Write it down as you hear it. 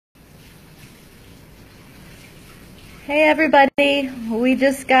Hey everybody, we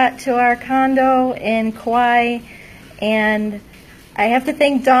just got to our condo in Kauai, and I have to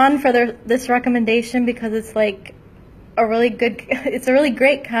thank Dawn for this recommendation because it's like a really good, it's a really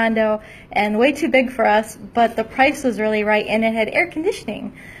great condo and way too big for us, but the price was really right and it had air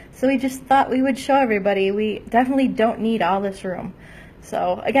conditioning. So we just thought we would show everybody. We definitely don't need all this room.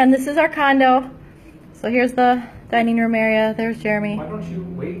 So again, this is our condo. So here's the dining room area. There's Jeremy. Why don't you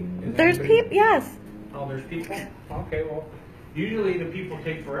wait? There's people, yes. Oh, there's people? Okay, well, usually the people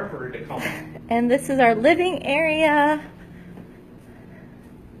take forever to come. And this is our living area.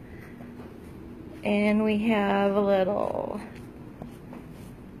 And we have a little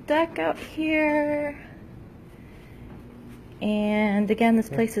deck out here. And again, this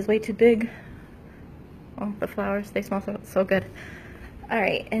place is way too big. Oh, the flowers, they smell so good. All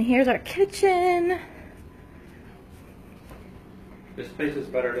right, and here's our kitchen. This place is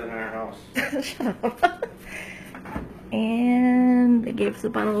better than our house. Shut up. And they gave us a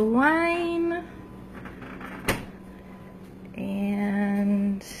bottle of wine.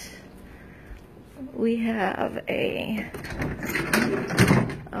 And we have a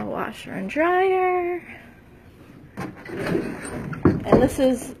washer and dryer. And this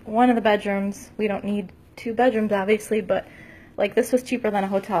is one of the bedrooms. We don't need 2 bedrooms, obviously, but like this was cheaper than a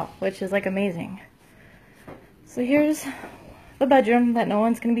hotel, which is like amazing. So here's the bedroom that no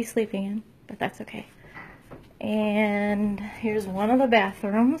one's going to be sleeping in, but that's okay. And here's one of the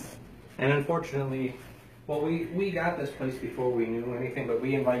bathrooms. And unfortunately, well, we got this place before we knew anything, but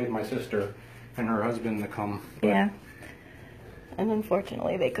we invited my sister and her husband to come. But yeah. And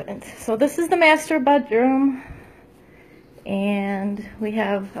unfortunately they couldn't. So this is the master bedroom. And we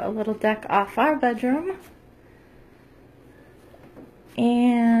have a little deck off our bedroom.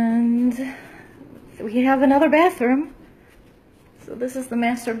 And we have another bathroom. So this is the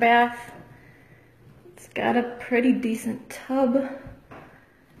master bath. It's got a pretty decent tub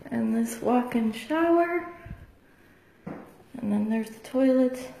and this walk-in shower. And then there's the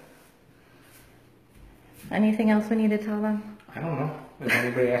toilet. Anything else we need to tell them? I don't know. Is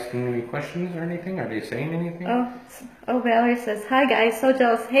anybody asking any questions or anything? Are they saying anything? Oh, Valerie says, hi guys, so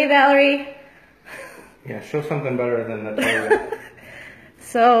jealous. Hey Valerie. Yeah, show something better than the toilet.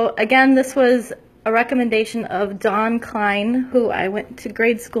 So again, this was a recommendation of Dawn Klein, who I went to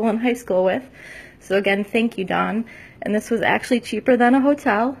grade school and high school with. So again, thank you, Dawn. And this was actually cheaper than a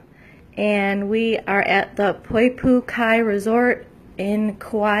hotel. And we are at the Poipu Kai Resort in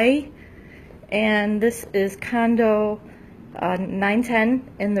Kauai. And this is condo 910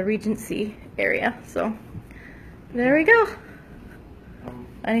 in the Regency area. So there we go.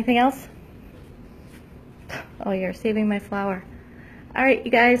 Anything else? Oh, you're saving my flower. All right,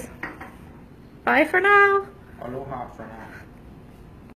 you guys. Bye for now. Aloha for now.